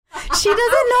She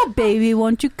doesn't know, baby,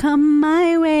 won't you come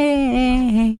my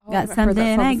way? Got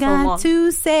something I got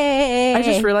to say. I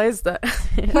just realized that.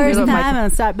 First time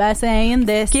I'll start by saying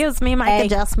this. Excuse me, mic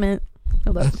adjustment.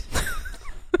 Hello.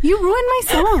 You ruined my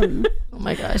song. Oh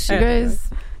my gosh, you guys.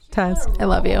 Tess, I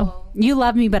love you. You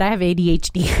love me, but I have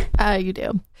ADHD. You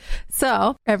do.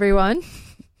 So, everyone,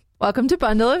 welcome to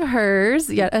Bundle of Hers,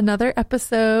 yet another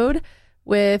episode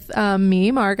with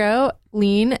me, Margot,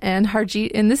 Lean, and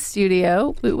Harjeet in the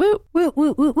studio. Woo, woo. Woo,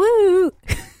 woo, woo, woo.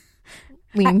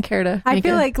 Lean, care to I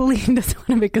feel like Lean doesn't want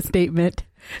to make a statement.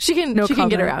 She can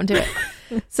get around to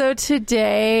it. So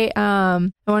today, I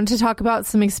wanted to talk about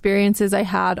some experiences I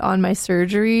had on my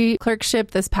surgery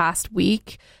clerkship this past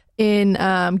week in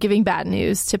giving bad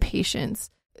news to patients.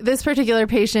 This particular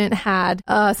patient had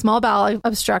a small bowel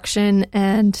obstruction,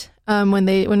 and when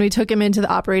we took him into the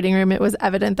operating room, it was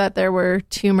evident that there were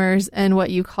tumors and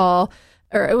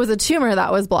it was a tumor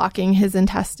that was blocking his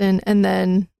intestine, and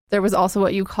then there was also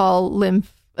what you call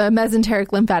mesenteric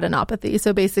lymphadenopathy.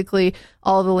 So basically,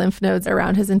 all the lymph nodes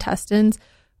around his intestines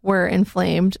were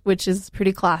inflamed, which is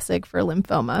pretty classic for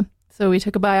lymphoma. So we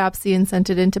took a biopsy and sent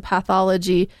it into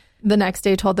pathology. The next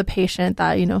day told the patient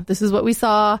that, this is what we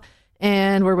saw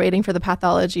and we're waiting for the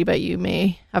pathology, but you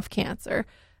may have cancer.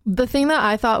 The thing that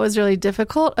I thought was really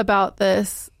difficult about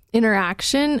this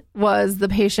interaction was the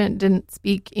patient didn't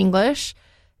speak English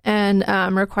and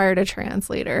required a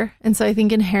translator. And so I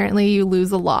think inherently you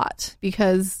lose a lot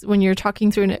because when you're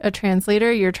talking through a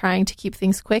translator, you're trying to keep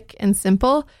things quick and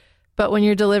simple. But when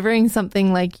you're delivering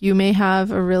something like you may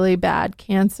have a really bad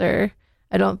cancer,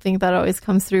 I don't think that always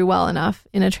comes through well enough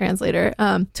in a translator.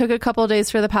 Took a couple of days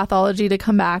for the pathology to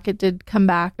come back. It did come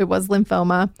back. It was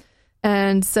lymphoma.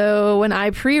 And so when I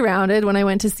pre-rounded, when I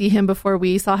went to see him before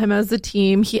we saw him as a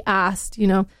team, he asked,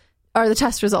 are the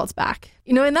test results back?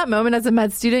 In that moment as a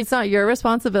med student, it's not your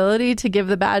responsibility to give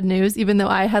the bad news, even though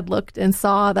I had looked and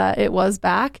saw that it was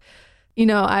back.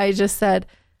 I just said,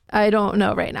 I don't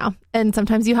know right now. And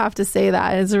sometimes you have to say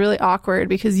that. It's really awkward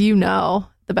because the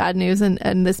bad news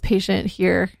and this patient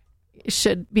here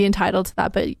should be entitled to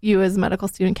that, but you as a medical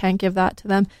student can't give that to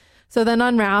them. So then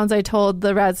on rounds, I told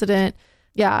the resident,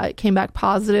 it came back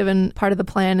positive, and part of the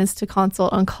plan is to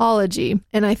consult oncology.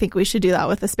 And I think we should do that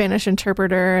with a Spanish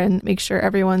interpreter and make sure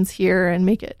everyone's here and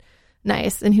make it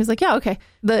nice. And he was like, yeah, okay.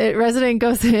 The resident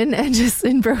goes in and just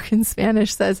in broken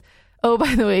Spanish says, oh,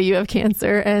 by the way, you have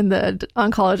cancer and the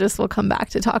oncologist will come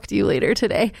back to talk to you later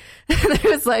today. And I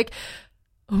was like,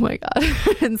 oh my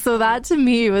God. And so that to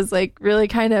me was like really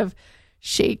kind of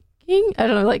shaking. I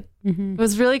don't know, it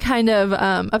was really kind of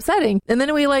upsetting. And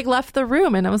then we left the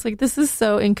room and I was like, this is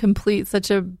so incomplete,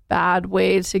 such a bad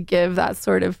way to give that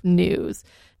sort of news.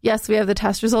 Yes, we have the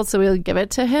test results, so we'll give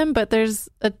it to him, but there's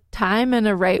a time and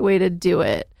a right way to do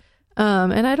it.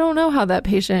 And I don't know how that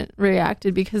patient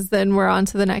reacted because then we're on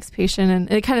to the next patient and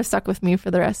it kind of stuck with me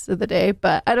for the rest of the day.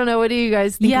 But I don't know. What do you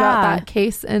guys think about that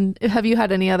case? And have you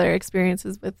had any other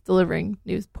experiences with delivering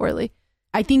news poorly?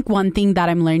 I think one thing that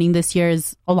I'm learning this year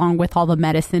is, along with all the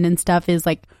medicine and stuff, is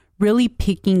really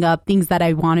picking up things that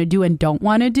I want to do and don't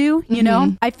want to do. You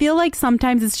know, I feel like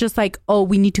sometimes it's just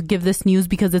we need to give this news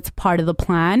because it's part of the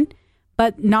plan,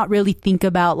 but not really think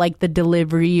about the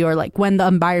delivery or when the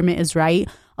environment is right.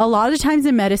 A lot of times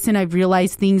in medicine, I've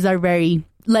realized things are very,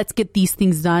 let's get these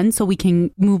things done so we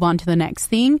can move on to the next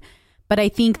thing. But I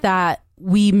think that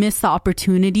we miss the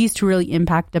opportunities to really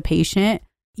impact a patient.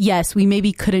 Yes, we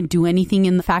maybe couldn't do anything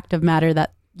in the fact of matter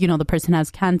that, the person has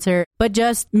cancer, but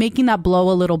just making that blow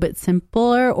a little bit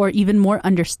simpler or even more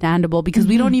understandable because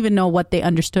we don't even know what they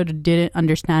understood or didn't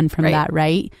understand from that,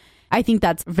 right? I think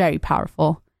that's very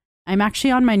powerful. I'm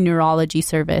actually on my neurology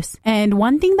service. And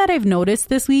one thing that I've noticed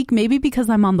this week, maybe because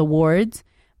I'm on the wards,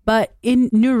 but in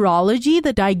neurology,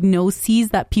 the diagnoses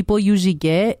that people usually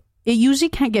get, it usually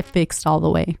can't get fixed all the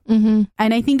way. And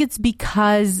I think it's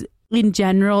because in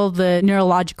general, the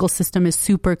neurological system is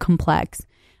super complex.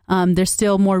 There's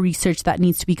still more research that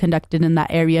needs to be conducted in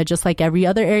that area, just like every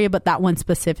other area, but that one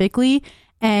specifically.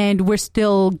 And we're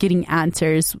still getting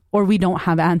answers, or we don't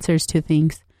have answers to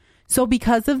things. So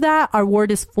because of that, our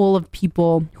ward is full of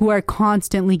people who are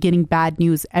constantly getting bad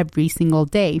news every single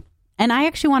day. And I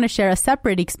actually want to share a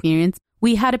separate experience.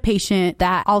 We had a patient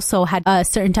that also had a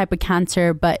certain type of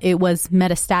cancer, but it was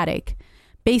metastatic,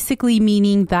 basically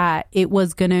meaning that it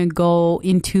was going to go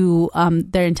into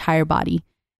their entire body.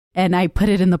 And I put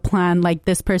it in the plan,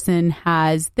 this person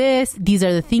has this. These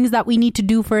are the things that we need to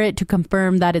do for it to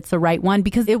confirm that it's the right one,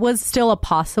 because it was still a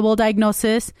possible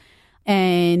diagnosis.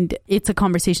 And it's a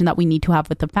conversation that we need to have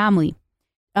with the family.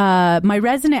 My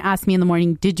resident asked me in the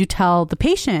morning, did you tell the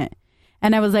patient?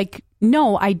 And I was like,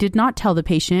 no, I did not tell the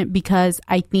patient because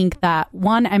I think that,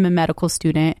 one, I'm a medical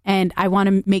student and I want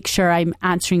to make sure I'm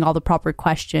answering all the proper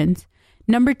questions.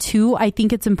 Number two, I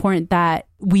think it's important that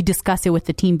we discuss it with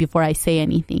the team before I say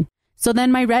anything. So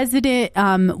then my resident,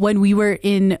 when we were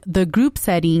in the group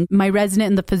setting, my resident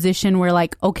and the physician were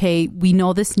like, okay, we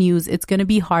know this news. It's going to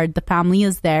be hard. The family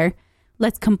is there.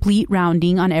 Let's complete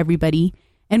rounding on everybody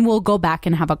and we'll go back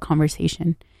and have a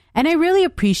conversation. And I really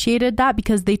appreciated that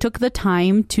because they took the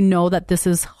time to know that this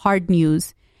is hard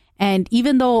news. And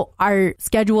even though our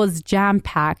schedule is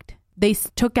jam-packed, they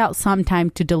took out some time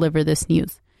to deliver this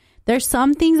news. There's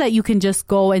some things that you can just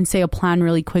go and say a plan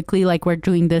really quickly, like we're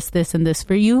doing this, this, and this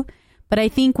for you. But I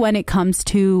think when it comes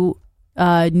to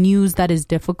news that is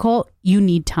difficult, you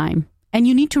need time and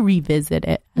you need to revisit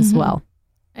it as well.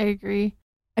 I agree.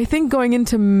 I think going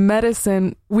into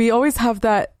medicine, we always have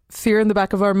that fear in the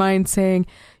back of our mind saying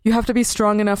you have to be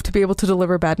strong enough to be able to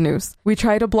deliver bad news. We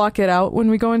try to block it out when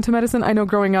we go into medicine. I know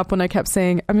growing up when I kept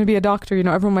saying, I'm going to be a doctor,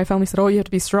 everyone in my family said, oh, you have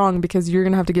to be strong because you're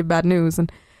going to have to give bad news.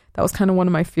 And that was kind of one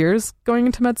of my fears going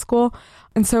into med school.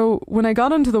 And so when I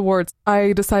got onto the wards,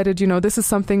 I decided, this is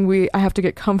something I have to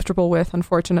get comfortable with,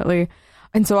 unfortunately.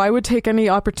 And so I would take any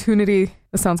opportunity,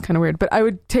 this sounds kind of weird, but I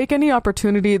would take any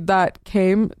opportunity that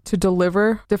came to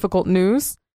deliver difficult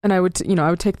news. And I would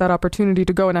take that opportunity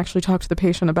to go and actually talk to the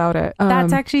patient about it.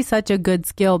 That's actually such a good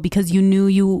skill because you knew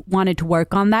you wanted to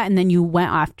work on that and then you went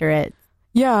after it.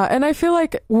 Yeah. And I feel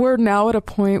like we're now at a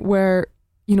point where,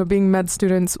 being med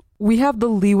students, we have the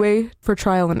leeway for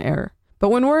trial and error. But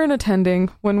when we're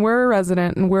when we're a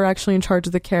resident and we're actually in charge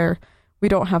of the care, we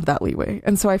don't have that leeway.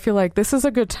 And so I feel like this is a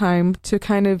good time to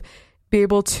kind of be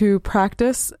able to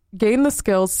practice, gain the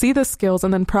skills, see the skills,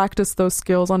 and then practice those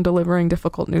skills on delivering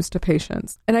difficult news to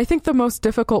patients. And I think the most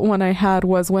difficult one I had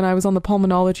was when I was on the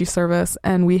pulmonology service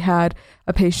and we had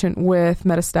a patient with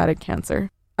metastatic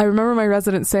cancer. I remember my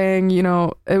resident saying,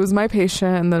 it was my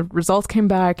patient and the results came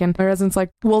back and my resident's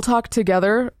like, we'll talk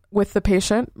together with the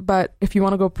patient, but if you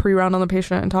want to go pre-round on the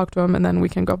patient and talk to him and then we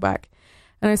can go back.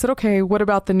 And I said, okay, what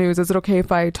about the news? Is it okay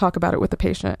if I talk about it with the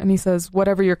patient? And he says,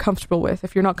 whatever you're comfortable with.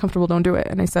 If you're not comfortable, don't do it.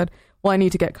 And I said, well, I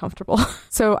need to get comfortable.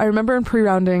 So I remember in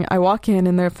pre-rounding, I walk in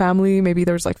and their family, maybe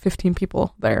there's like 15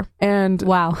 people there. And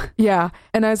wow. Yeah.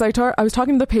 And as I was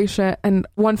talking to the patient and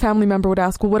one family member would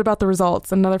ask, well, what about the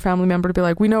results? And another family member would be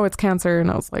like, we know it's cancer.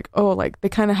 And I was like, oh, like they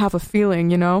kind of have a feeling,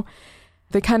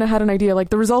 They kind of had an idea, like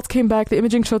the results came back, the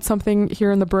imaging showed something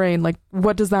here in the brain. Like,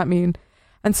 what does that mean?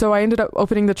 And so I ended up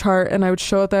opening the chart and I would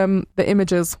show them the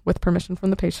images with permission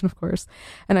from the patient, of course.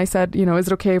 And I said, is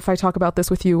it okay if I talk about this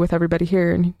with you, with everybody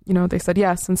here? And, they said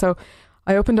yes. And so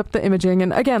I opened up the imaging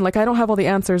and again, like I don't have all the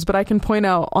answers, but I can point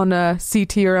out on a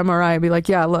CT or MRI, be like,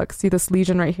 yeah, look, see this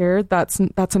lesion right here? That's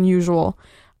unusual.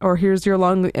 Or here's your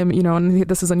lung, and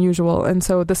this is unusual. And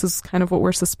so this is kind of what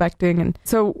we're suspecting. And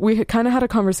so we kind of had a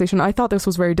conversation. I thought this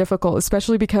was very difficult,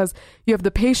 especially because you have the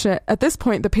patient. At this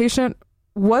point, the patient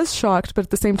was shocked, but at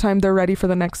the same time, they're ready for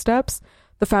the next steps.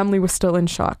 The family was still in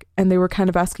shock. And they were kind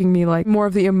of asking me like more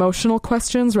of the emotional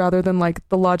questions rather than like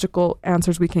the logical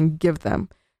answers we can give them.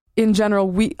 In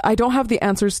general, I don't have the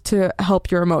answers to help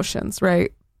your emotions,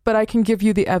 right? But I can give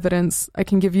you the evidence. I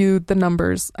can give you the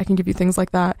numbers. I can give you things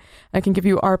like that. I can give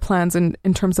you our plans in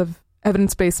terms of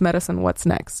evidence-based medicine, what's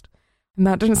next. And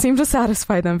that didn't seem to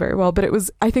satisfy them very well. But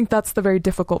I think that's the very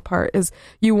difficult part is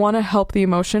you want to help the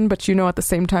emotion, but at the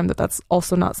same time that that's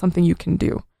also not something you can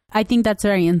do. I think that's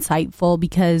very insightful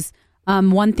because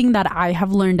one thing that I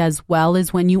have learned as well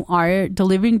is when you are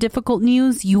delivering difficult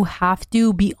news, you have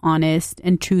to be honest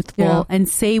and truthful and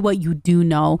say what you do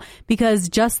know, because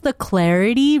just the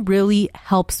clarity really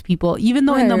helps people, even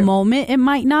though in the moment it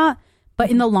might not, but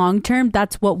in the long term,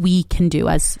 that's what we can do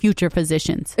as future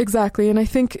physicians. Exactly. And I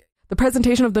think the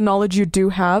presentation of the knowledge you do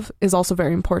have is also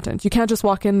very important. You can't just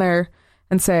walk in there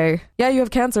and say, yeah, you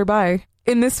have cancer, bye.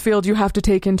 In this field, you have to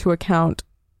take into account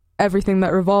everything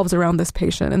that revolves around this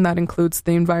patient, and that includes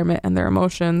the environment and their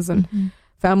emotions and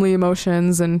family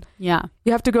emotions. And you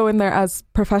have to go in there as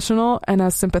professional and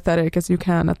as sympathetic as you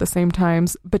can at the same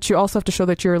times, but you also have to show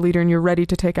that you're a leader and you're ready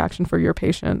to take action for your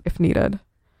patient if needed.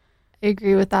 I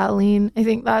agree with that, Lean. I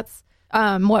think that's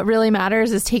what really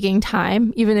matters is taking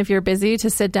time, even if you're busy, to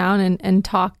sit down and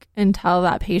talk and tell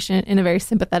that patient in a very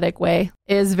sympathetic way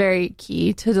is very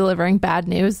key to delivering bad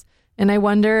news. And I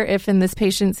wonder if in this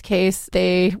patient's case,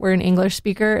 they were an English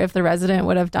speaker, if the resident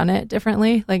would have done it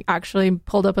differently, like actually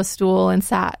pulled up a stool and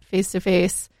sat face to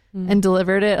face and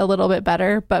delivered it a little bit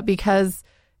better. But because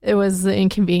it was the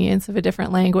inconvenience of a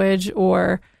different language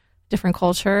or different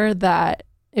culture, that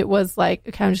it was like,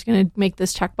 okay, I'm just going to make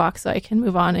this checkbox so I can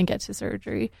move on and get to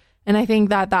surgery. And I think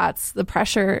that that's the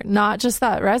pressure, not just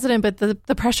that resident, but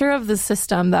the pressure of the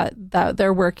system that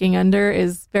they're working under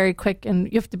is very quick.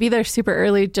 And you have to be there super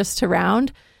early just to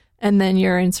round. And then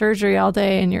you're in surgery all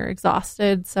day and you're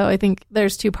exhausted. So I think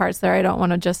there's two parts there. I don't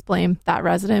want to just blame that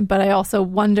resident, but I also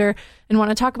wonder and want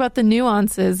to talk about the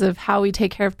nuances of how we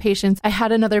take care of patients. I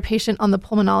had another patient on the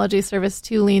pulmonology service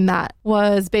too, Lean, that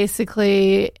was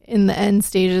basically in the end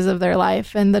stages of their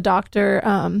life. And the doctor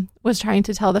was trying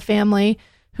to tell the family,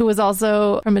 who was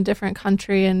also from a different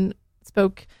country and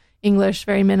spoke English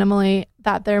very minimally,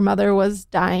 that their mother was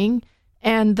dying.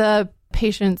 And the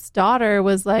patient's daughter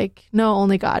was like, no,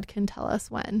 only God can tell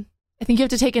us when. I think you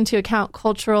have to take into account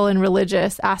cultural and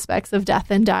religious aspects of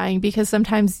death and dying, because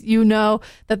sometimes you know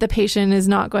that the patient is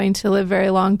not going to live very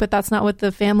long, but that's not what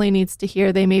the family needs to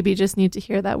hear. They maybe just need to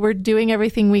hear that we're doing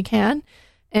everything we can.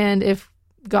 And if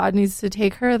God needs to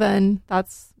take her, then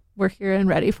we're here and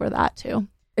ready for that too.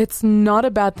 It's not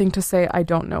a bad thing to say, I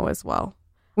don't know as well.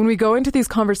 When we go into these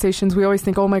conversations, we always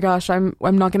think, oh my gosh, I'm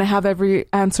not going to have every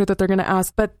answer that they're going to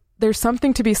ask. But there's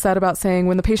something to be said about saying,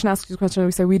 when the patient asks you a question,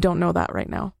 we say, we don't know that right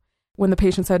now. When the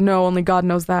patient said, no, only God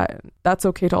knows that, that's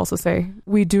okay to also say,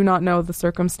 we do not know the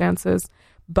circumstances.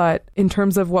 But in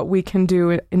terms of what we can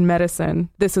do in medicine,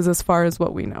 this is as far as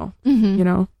what we know, you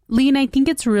know? Lean, I think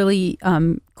it's really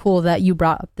cool that you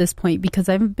brought up this point, because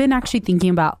I've been actually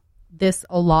thinking about this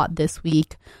a lot this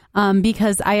week,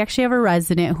 because I actually have a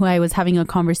resident who I was having a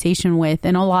conversation with.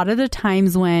 And a lot of the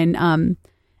times when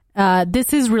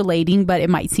this is relating, but it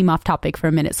might seem off topic for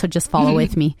a minute, so just follow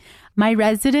with me. My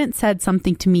resident said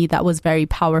something to me that was very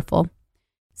powerful.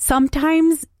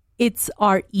 Sometimes it's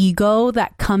our ego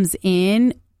that comes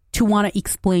in to want to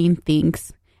explain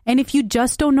things. And if you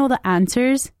just don't know the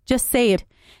answers, just say it.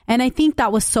 And I think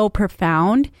that was so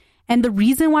profound. And the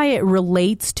reason why it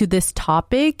relates to this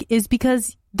topic is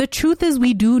because the truth is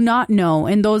we do not know.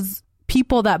 And those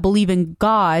people that believe in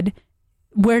God,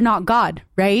 we're not God,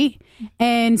 right?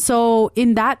 And so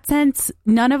in that sense,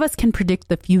 none of us can predict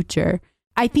the future.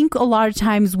 I think a lot of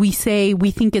times we say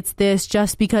we think it's this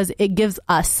just because it gives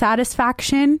us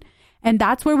satisfaction. And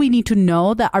that's where we need to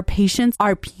know that our patients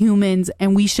are humans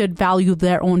and we should value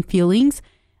their own feelings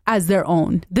as their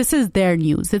own. This is their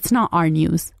news. It's not our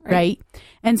news, right?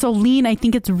 And so, Lean, I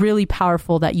think it's really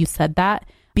powerful that you said that,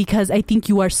 because I think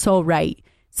you are so right.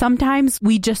 Sometimes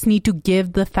we just need to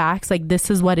give the facts, like this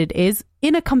is what it is,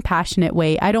 in a compassionate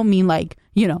way. I don't mean like,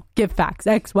 give facts,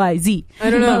 X, Y, Z. I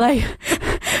don't know. But like,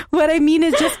 what I mean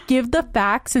is just give the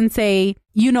facts and say,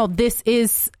 this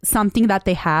is something that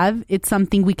they have. It's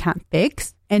something we can't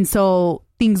fix. And so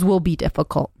things will be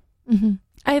difficult. Mm-hmm.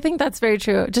 I think that's very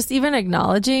true. Just even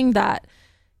acknowledging that,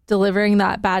 delivering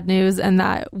that bad news and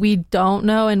that we don't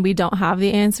know and we don't have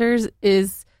the answers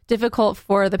is difficult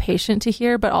for the patient to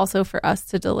hear, but also for us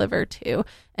to deliver too.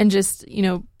 And just,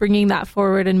 bringing that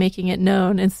forward and making it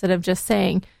known instead of just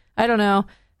saying, I don't know,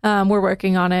 we're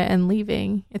working on it and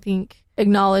leaving. I think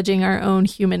acknowledging our own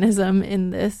humanism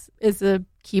in this is a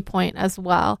key point as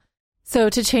well. So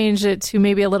to change it to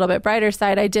maybe a little bit brighter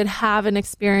side, I did have an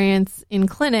experience in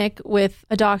clinic with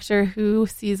a doctor who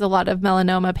sees a lot of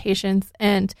melanoma patients,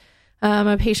 and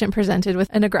a patient presented with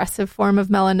an aggressive form of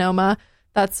melanoma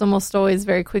that's almost always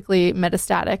very quickly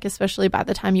metastatic, especially by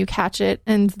the time you catch it.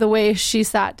 And the way she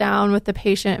sat down with the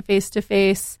patient face to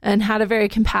face and had a very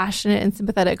compassionate and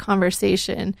sympathetic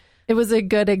conversation, it was a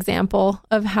good example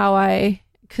of how I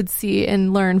could see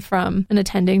and learn from an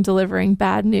attending delivering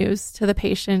bad news to the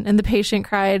patient. And the patient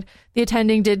cried. The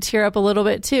attending did tear up a little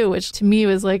bit too, which to me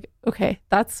was like, okay,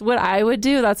 that's what I would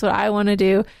do. That's what I want to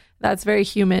do. That's very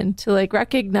human to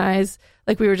recognize,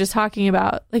 like we were just talking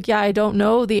about, yeah, I don't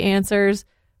know the answers,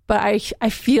 but I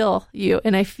feel you.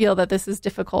 And I feel that this is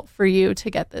difficult for you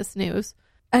to get this news.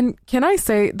 And can I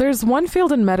say, there's one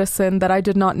field in medicine that I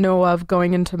did not know of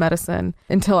going into medicine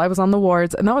until I was on the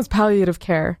wards, and that was palliative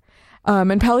care.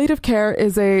 And palliative care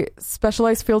is a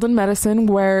specialized field in medicine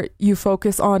where you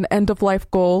focus on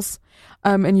end-of-life goals,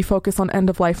 and you focus on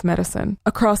end-of-life medicine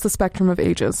across the spectrum of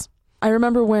ages. I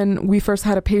remember when we first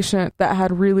had a patient that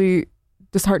had really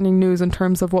disheartening news in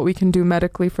terms of what we can do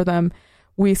medically for them,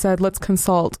 we said, let's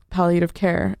consult palliative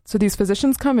care. So these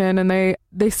physicians come in and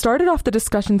they started off the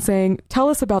discussion saying, tell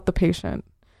us about the patient.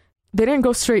 They didn't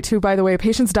go straight to, by the way, a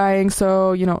patient's dying,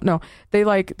 so, no.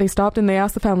 They stopped and they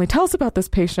asked the family, tell us about this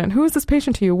patient. Who is this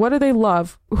patient to you? What do they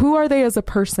love? Who are they as a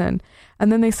person?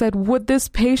 And then they said, would this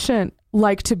patient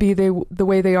like to be the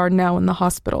way they are now in the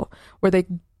hospital, where they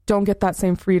don't get that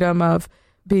same freedom of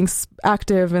being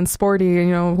active and sporty,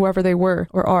 whoever they were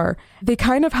or are? They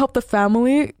kind of help the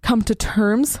family come to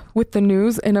terms with the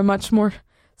news in a much more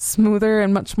smoother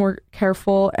and much more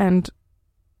careful and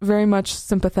very much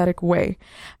sympathetic way.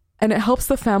 And it helps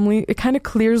the family, it kind of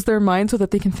clears their mind so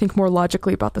that they can think more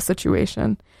logically about the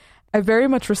situation. I very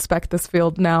much respect this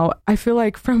field now. I feel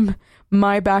like from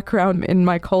my background in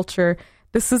my culture,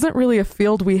 this isn't really a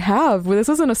field we have. This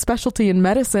isn't a specialty in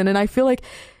medicine. And I feel like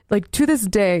to this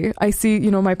day, I see,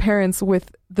 my parents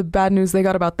with the bad news they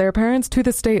got about their parents. To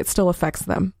this day, it still affects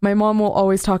them. My mom will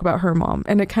always talk about her mom,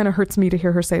 and it kind of hurts me to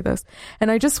hear her say this.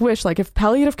 And I just wish, if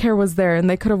palliative care was there and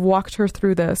they could have walked her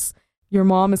through this, your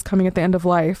mom is coming at the end of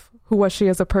life. Who was she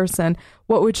as a person?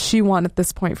 What would she want at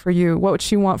this point for you? What would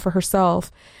she want for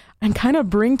herself? And kind of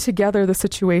bring together the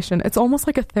situation. It's almost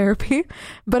like a therapy,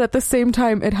 but at the same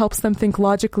time, it helps them think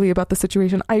logically about the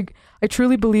situation. I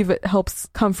truly believe it helps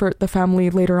comfort the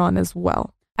family later on as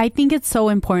well. I think it's so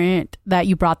important that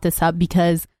you brought this up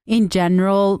because in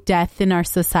general, death in our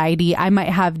society, I might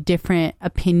have different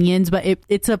opinions, but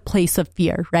it's a place of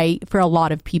fear, right? For a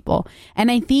lot of people.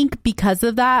 And I think because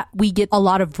of that, we get a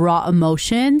lot of raw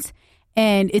emotions.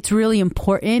 And it's really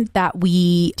important that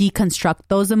we deconstruct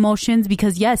those emotions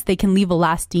because, yes, they can leave a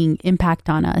lasting impact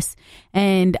on us.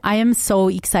 And I am so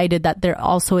excited that there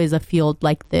also is a field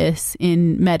like this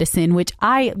in medicine, which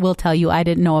I will tell you I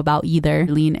didn't know about either,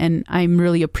 Lean, and I'm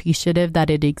really appreciative that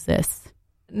it exists.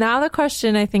 Now the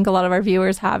question I think a lot of our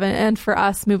viewers have, and for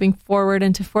us moving forward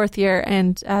into fourth year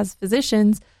and as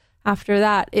physicians after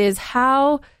that, is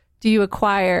how do you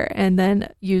acquire and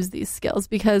then use these skills?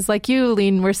 Because like you,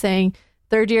 Lean, were saying,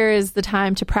 third year is the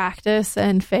time to practice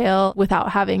and fail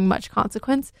without having much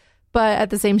consequence. But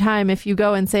at the same time, if you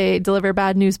go and say, deliver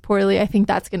bad news poorly, I think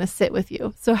that's going to sit with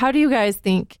you. So how do you guys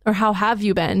think, or how have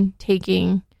you been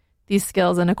taking these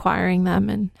skills and acquiring them?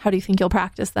 And how do you think you'll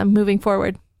practice them moving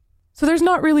forward? So there's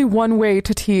not really one way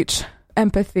to teach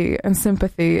empathy and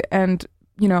sympathy and,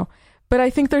 but I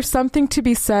think there's something to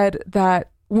be said that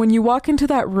when you walk into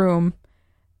that room,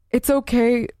 it's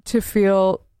okay to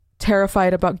feel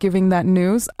terrified about giving that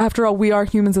news. After all, we are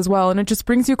humans as well. And it just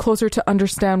brings you closer to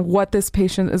understand what this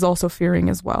patient is also fearing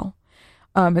as well.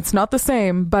 It's not the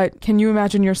same, but can you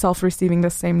imagine yourself receiving the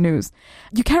same news?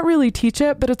 You can't really teach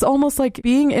it, but it's almost like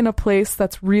being in a place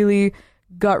that's really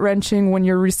gut-wrenching when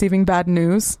you're receiving bad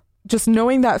news. Just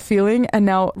knowing that feeling and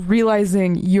now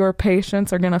realizing your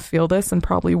patients are going to feel this and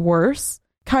probably worse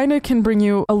kind of can bring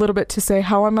you a little bit to say,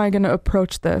 how am I going to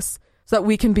approach this so that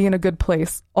we can be in a good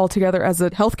place all together as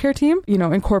a healthcare team,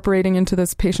 incorporating into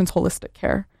this patient's holistic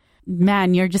care.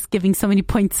 Man, you're just giving so many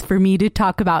points for me to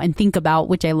talk about and think about,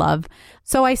 which I love.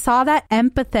 So I saw that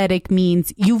empathetic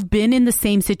means you've been in the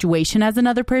same situation as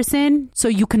another person, so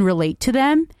you can relate to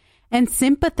them. And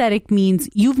sympathetic means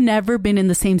you've never been in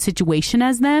the same situation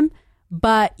as them,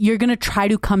 but you're going to try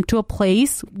to come to a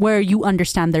place where you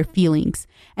understand their feelings.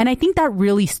 And I think that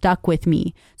really stuck with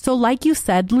me. So like you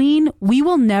said, Lean, we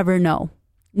will never know.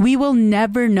 We will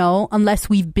never know unless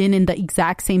we've been in the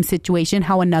exact same situation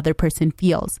how another person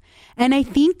feels. And I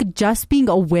think just being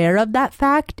aware of that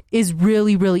fact is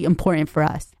really, really important for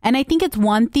us. And I think it's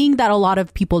one thing that a lot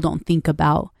of people don't think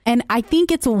about. And I think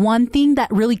it's one thing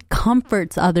that really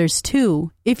comforts others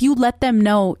too. If you let them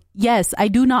know, yes, I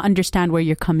do not understand where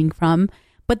you're coming from,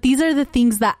 but these are the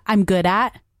things that I'm good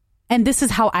at. And this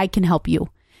is how I can help you.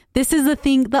 This is the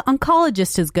thing the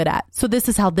oncologist is good at. So this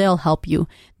is how they'll help you.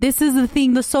 This is the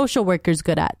thing the social worker is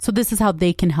good at. So this is how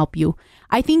they can help you.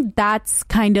 I think that's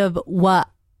kind of what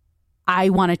I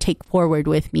want to take forward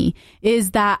with me,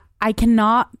 is that I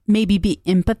cannot maybe be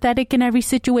empathetic in every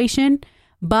situation,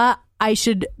 but I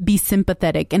should be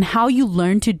sympathetic. And how you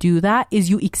learn to do that is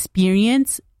you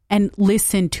experience and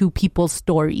listen to people's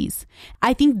stories.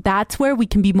 I think that's where we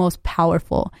can be most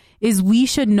powerful, is we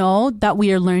should know that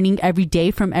we are learning every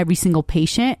day from every single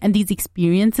patient, and these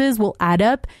experiences will add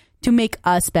up to make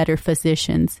us better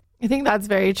physicians. I think that's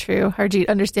very true, Harjeet.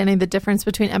 Understanding the difference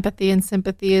between empathy and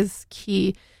sympathy is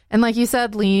key. And like you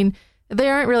said, Lean, they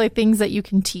aren't really things that you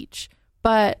can teach.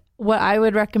 But what I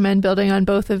would recommend, building on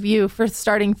both of you, for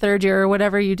starting third year or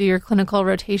whatever you do your clinical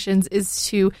rotations, is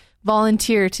to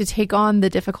volunteer to take on the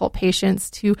difficult patients,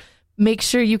 to make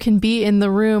sure you can be in the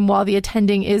room while the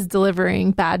attending is delivering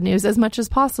bad news as much as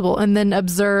possible, and then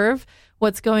observe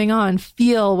what's going on,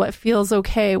 feel what feels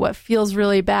okay, what feels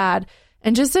really bad,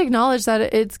 and just acknowledge that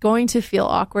it's going to feel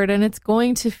awkward and it's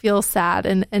going to feel sad,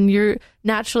 and you're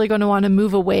naturally going to want to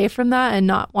move away from that and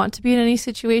not want to be in any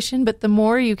situation. But the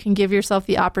more you can give yourself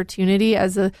the opportunity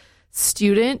as a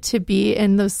student to be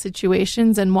in those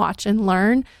situations and watch and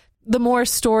learn, the more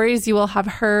stories you will have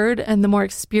heard and the more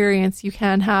experience you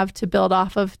can have to build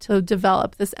off of to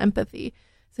develop this empathy.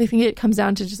 So I think it comes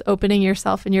down to just opening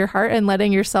yourself and your heart and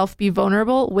letting yourself be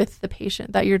vulnerable with the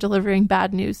patient that you're delivering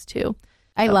bad news to.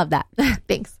 I love that.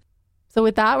 Thanks. So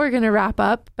with that, we're going to wrap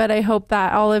up, but I hope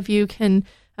that all of you can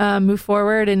move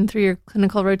forward and through your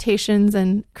clinical rotations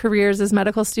and careers as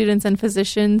medical students and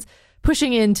physicians,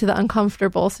 pushing into the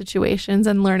uncomfortable situations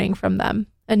and learning from them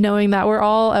and knowing that we're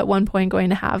all at one point going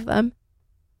to have them.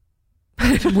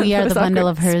 We are the bundle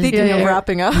of hers. Speaking of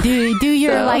wrapping up. Do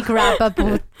your wrap up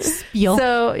spiel.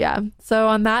 So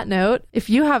on that note, if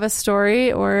you have a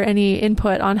story or any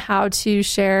input on how to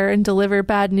share and deliver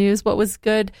bad news, what was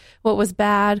good, what was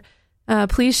bad,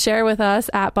 please share with us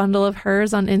at Bundle of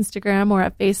Hers on Instagram or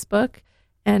at Facebook.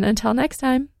 And until next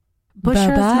time,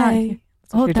 Bye-bye.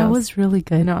 Oh, that was really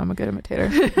good. No, I'm a good imitator.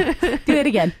 Do it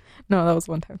again. No, that was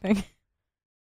a one-time thing.